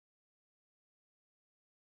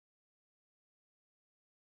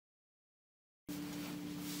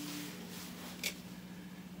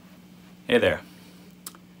Hey there.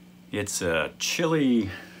 It's a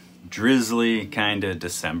chilly, drizzly kind of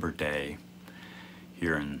December day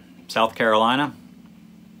here in South Carolina.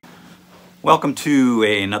 Welcome to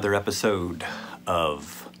another episode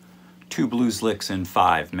of 2 Blues Licks in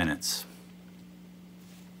 5 minutes.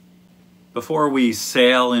 Before we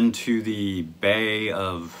sail into the Bay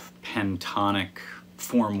of Pentonic,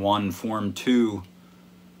 Form 1, Form 2,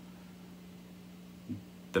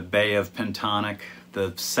 the Bay of Pentonic,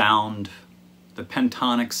 the sound, the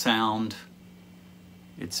pentonic sound,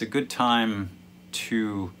 it's a good time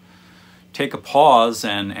to take a pause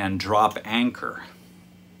and drop anchor.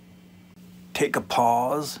 Take a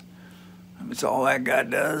pause. It's all that guy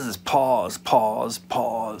does is pause, pause,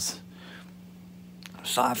 pause.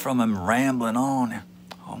 Aside from him rambling on,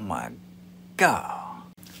 oh my God.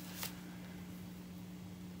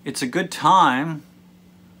 It's a good time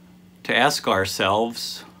to ask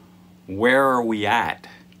ourselves, where are we at?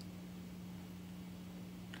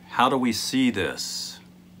 How do we see this?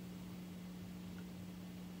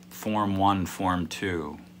 Form 1, Form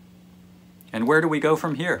 2. And where do we go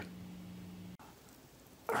from here?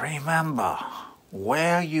 Remember,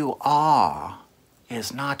 where you are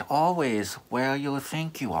is not always where you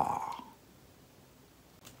think you are.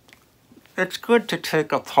 It's good to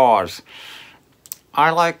take a pause.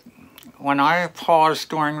 When I pause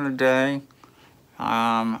during the day,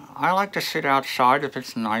 I like to sit outside if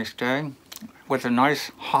it's a nice day with a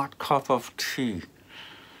nice hot cup of tea.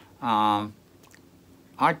 I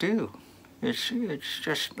do. It's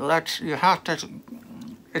just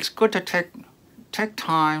it's good to take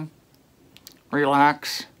time,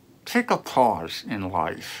 relax, take a pause in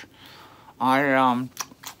life. I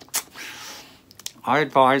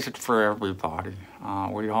advise it for everybody.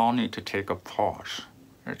 We all need to take a pause.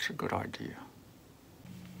 It's a good idea.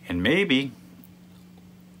 And maybe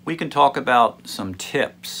we can talk about some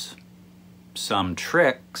tips, some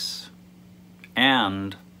tricks,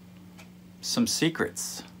 and some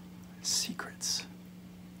secrets. Secrets.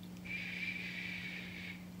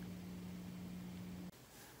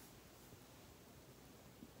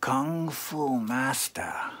 Kung Fu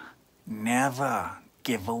Master never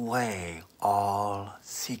give away all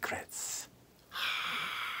secrets.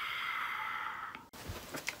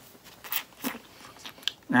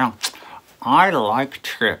 Now, I like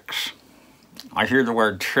tricks. I hear the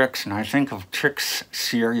word tricks and I think of Trix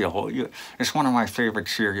cereal. It's one of my favorite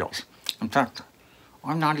cereals. In fact,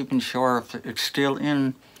 I'm not even sure if it's still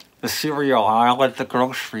in the cereal aisle at the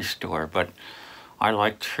grocery store, but I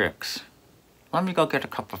like Trix. Let me go get a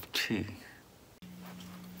cup of tea.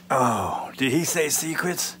 Oh, did he say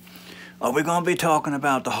secrets? Are we gonna be talking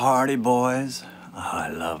about the Hardy Boys? Oh, I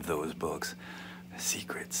love those books.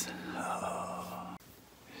 Secrets. Oh.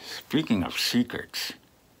 Speaking of secrets,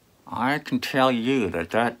 I can tell you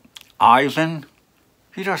that Ivan,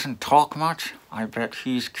 he doesn't talk much. I bet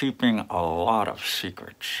he's keeping a lot of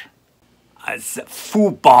secrets. It's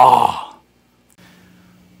Fuba.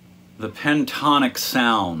 The pentonic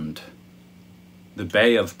sound. The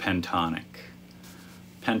Bay of Pentonic.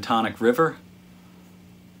 Pentonic River.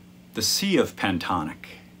 The Sea of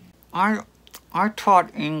Pentonic. I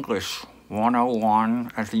taught English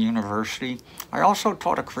 101 at the university. I also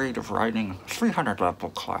taught a creative writing 300 level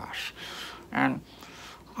class. And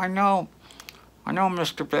I know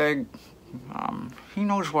Mr. Begg, he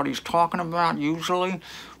knows what he's talking about usually,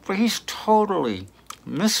 but he's totally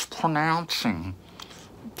mispronouncing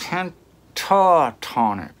pentatonic.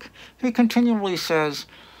 He continually says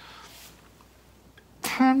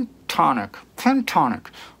pentonic, pentonic.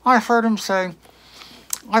 I've heard him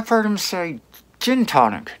say gin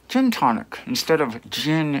tonic, instead of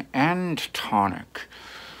gin and tonic.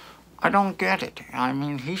 I don't get it. I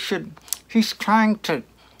mean, he's trying to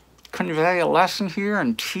convey a lesson here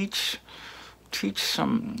and teach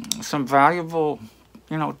some valuable,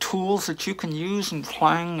 tools that you can use in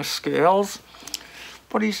playing the scales.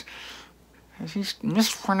 But he's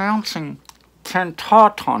mispronouncing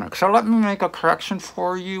pentatonic. So let me make a correction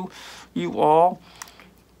for you all.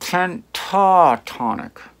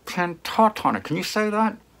 Pentatonic. Pentatonic. Can you say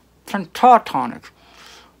that? Pentatonic.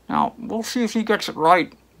 Now, we'll see if he gets it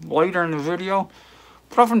right later in the video.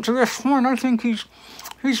 But up until this point, I think he's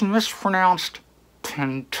mispronounced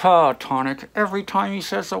pentatonic every time he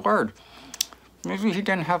says the word. Maybe he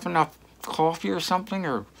didn't have enough coffee or something,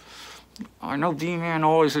 or I know D-Man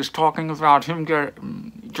always is talking about him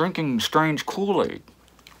drinking strange Kool-Aid.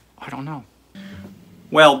 I don't know.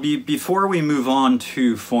 Well, before we move on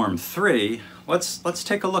to Form 3, let's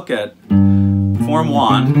take a look at Form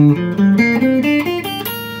 1,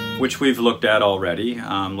 which we've looked at already.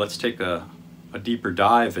 Let's take a deeper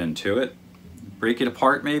dive into it, break it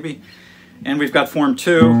apart maybe. And we've got form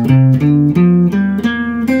 2.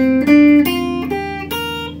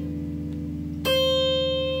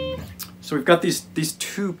 So we've got these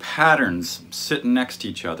two patterns sitting next to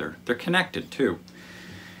each other. They're connected too.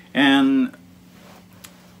 And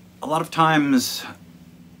a lot of times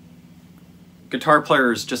guitar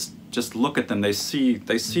players just look at them. They see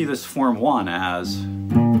this form 1 as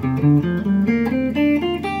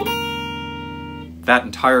that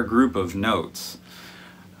entire group of notes.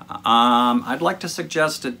 I'd like to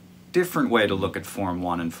suggest a different way to look at form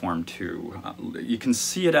 1 and form 2. You can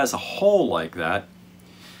see it as a whole like that,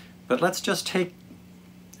 but let's just take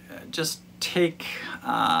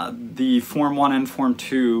the form 1 and form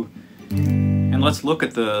 2, and let's look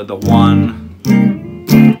at the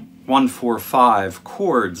 1, 4, 5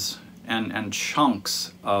 chords and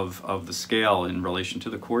chunks of the scale in relation to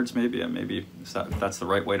the chords. Maybe that's the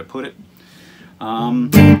right way to put it.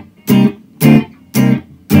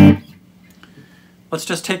 Let's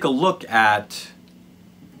just take a look at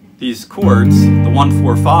these chords, the 1,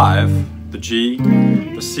 4, 5, the G,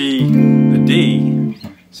 the C, the D,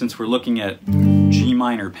 since we're looking at G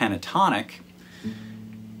minor pentatonic,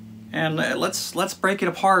 and let's break it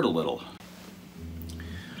apart a little.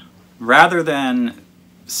 Rather than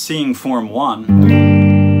seeing form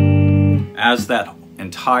 1 as that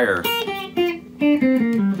entire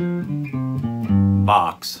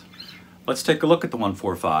box, let's take a look at the 1,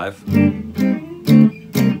 4, 5.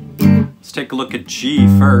 Let's take a look at G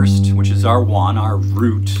first, which is our 1, our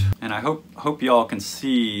root. And I hope you all can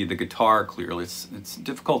see the guitar clearly. It's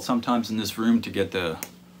difficult sometimes in this room to get the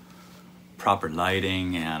proper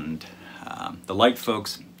lighting, and the light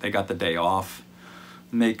folks, they got the day off.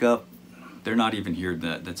 Makeup, they're not even here.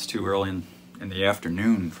 That's too early in the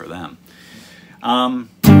afternoon for them.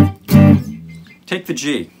 Take the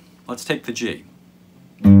G. Let's take the G.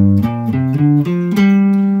 And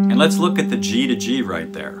let's look at the G to G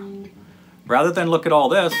right there. Rather than look at all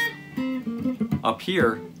this up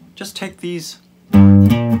here, just take these 6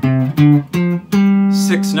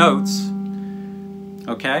 notes,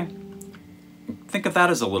 okay? Think of that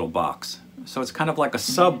as a little box. So it's kind of like a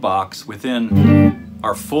sub-box within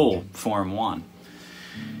our full form 1.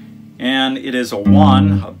 And it is a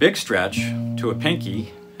 1, a big stretch, to a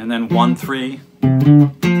pinky, and then 1, 3,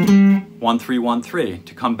 1, 3, 1, 3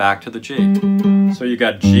 to come back to the G. So you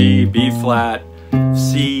got G, B flat,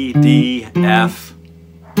 C, D, F,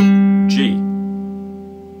 G.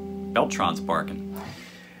 Beltron's barking.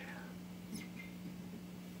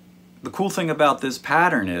 The cool thing about this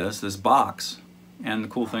pattern is, this box, and the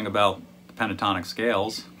cool thing about the pentatonic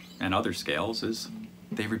scales and other scales is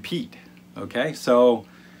they repeat, okay? So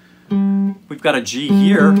we've got a G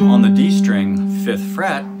here on the D string, 5th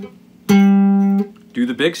fret. Do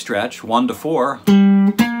the big stretch, 1 to 4,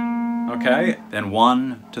 okay? Then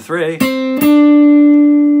 1 to 3.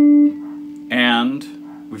 And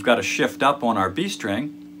we've got a shift up on our B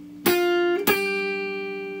string,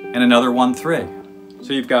 and another 1, 3.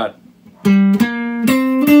 So you've got,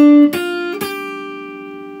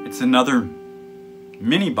 it's another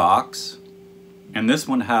mini box, and this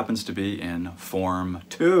one happens to be in form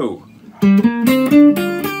 2.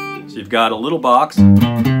 So you've got a little box, and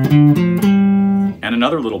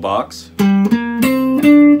another little box,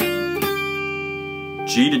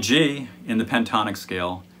 G to G in the pentatonic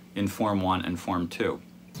scale in form 1 and form 2.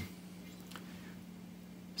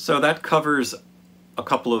 So that covers a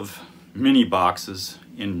couple of mini boxes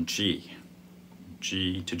in G.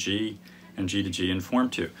 G to G and G to G in form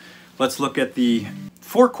 2. Let's look at the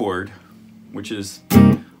 4 chord, which is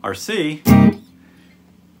our C,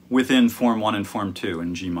 within form 1 and form 2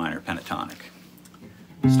 in G minor pentatonic.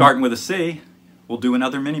 Starting with a C, we'll do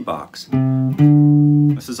another mini box.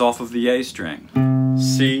 This is off of the A string.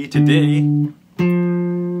 C to D,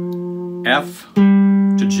 F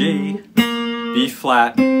to G, B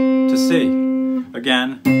flat to C.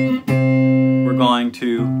 Again, we're going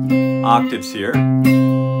to octaves here.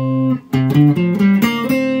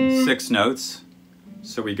 6 notes,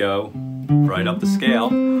 so we go right up the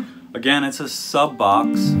scale. Again, it's a sub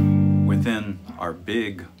box within our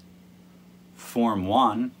big form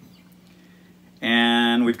 1.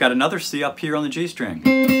 And we've got another C up here on the G string.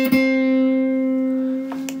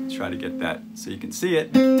 Let's try to get that so you can see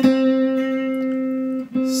it.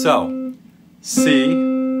 So, C,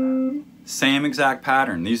 same exact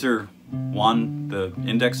pattern. These are 1, the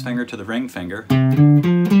index finger to the ring finger.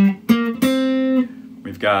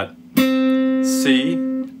 We've got C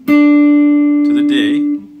to the D,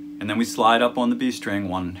 and then we slide up on the B string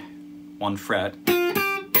one fret.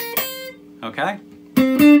 Okay?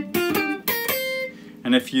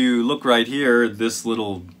 And if you look right here, this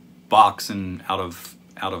little box out of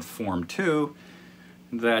out of Form 2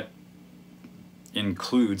 that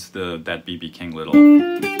includes that B.B. King little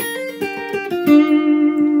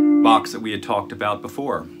box that we had talked about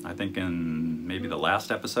before. I think in maybe the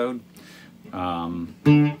last episode.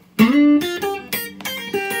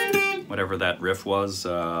 Whatever that riff was,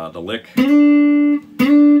 the lick.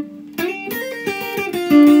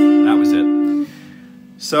 That was it.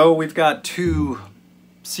 So we've got two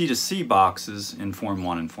C to C boxes in Form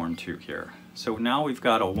 1 and Form 2 here. So now we've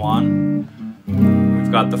got a 1,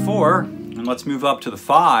 we've got the 4, and let's move up to the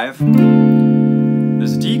 5,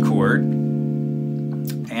 this D chord,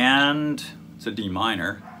 and it's a D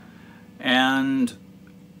minor, and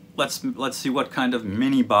let's see what kind of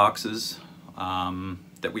mini boxes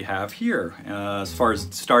that we have here, as far as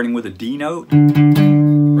starting with a D note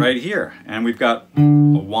right here, and we've got a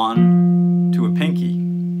 1 to a pinky,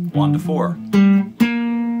 1 to 4,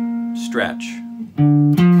 stretch,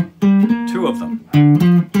 2 of them,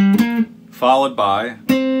 followed by,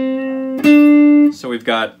 so we've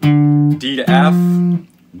got D to F,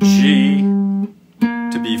 G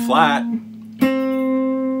to B flat,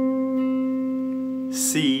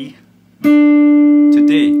 C to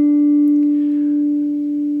D.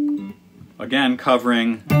 Again,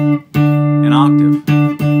 covering an octave.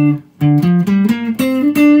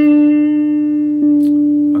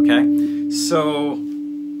 Okay, so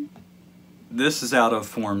this is out of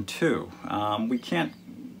Form 2.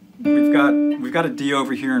 We've got a D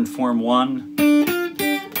over here in Form 1.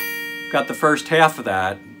 Got the first half of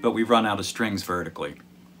that, but we've run out of strings vertically.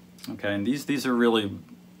 Okay, and these are really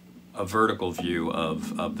a vertical view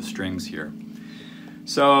of the strings here.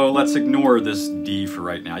 So let's ignore this D for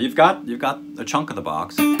right now. You've got a chunk of the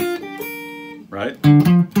box, right?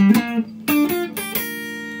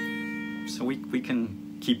 So we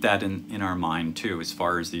can keep that in our mind too, as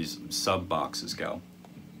far as these sub boxes go.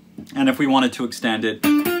 And if we wanted to extend it,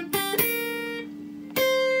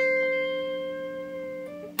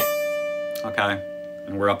 okay,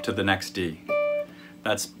 and we're up to the next D.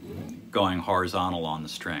 That's going horizontal on the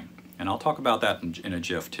string. And I'll talk about that in a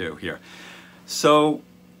GIF too here. So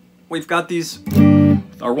we've got these,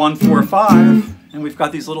 our 1, 4, 5, and we've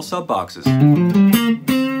got these little sub boxes.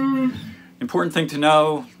 Important thing to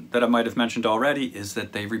know that I might have mentioned already is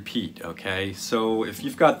that they repeat, okay? So if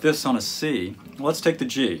you've got this on a C, let's take the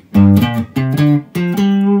G.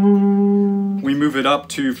 We move it up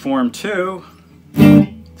to Form 2,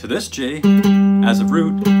 to this G, as a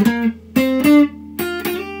root.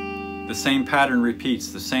 The same pattern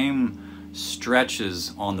repeats, the same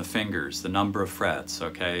stretches on the fingers, the number of frets,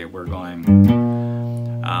 okay? We're going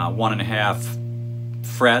 1.5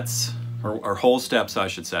 frets, or whole steps I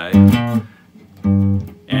should say,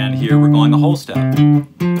 and here we're going a whole step,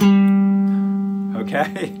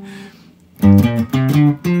 okay?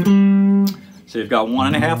 So you've got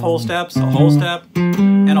 1.5 whole steps, a whole step,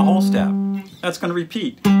 and a whole step. That's going to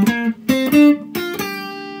repeat.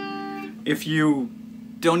 If you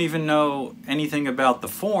don't even know anything about the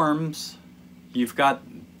forms, you've got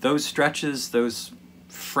those stretches, those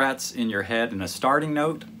frets in your head in a starting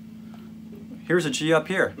note. Here's a G up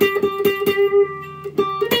here. The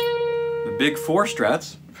big 4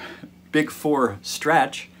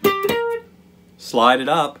 stretch, slide it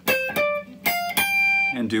up,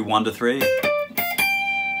 and do 1 to 3.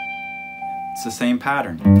 It's the same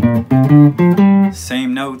pattern.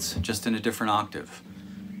 Same notes, just in a different octave.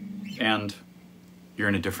 And you're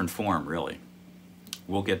in a different form, really.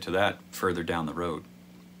 We'll get to that further down the road.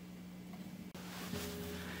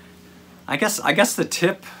 I guess the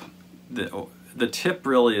tip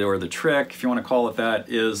really, or the trick, if you want to call it that,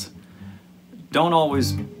 is don't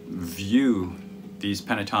always view these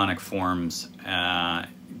pentatonic forms.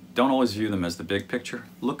 Don't always view them as the big picture.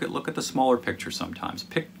 Look at the smaller picture sometimes.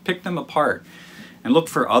 Pick them apart and look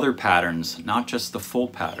for other patterns, not just the full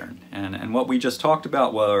pattern. And what we just talked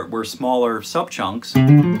about were smaller subchunks.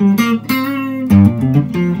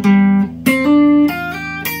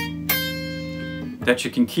 That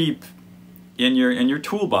you can keep in your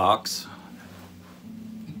toolbox,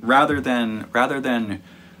 rather than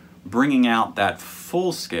bringing out that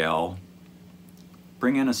full scale,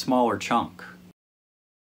 bring in a smaller chunk.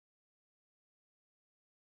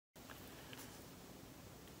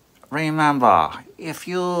 Remember, if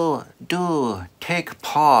you do take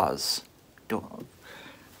pause,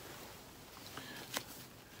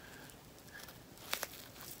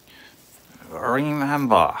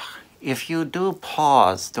 remember, if you do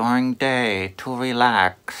pause during day to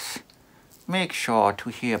relax, make sure to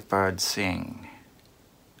hear birds sing.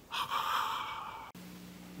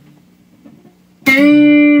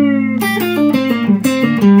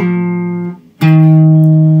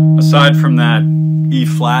 Aside from that E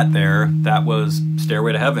flat there, that was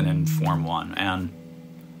Stairway to Heaven in Form 1. And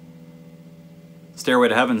Stairway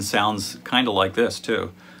to Heaven sounds kind of like this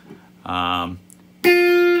too.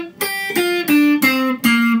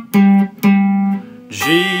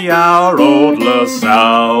 G, our old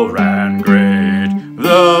LaSalle ran great,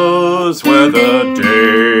 those were the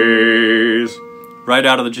days. Right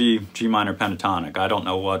out of the G minor pentatonic. I don't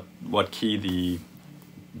know what key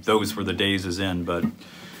those were the days is in, but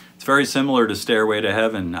it's very similar to Stairway to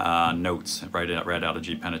Heaven notes right out of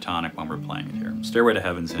G pentatonic when we're playing it here. Stairway to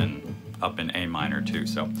Heaven's up in A minor too,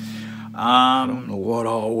 so. I don't know what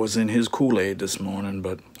all was in his Kool-Aid this morning,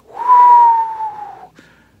 but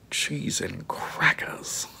cheese and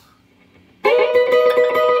crackers.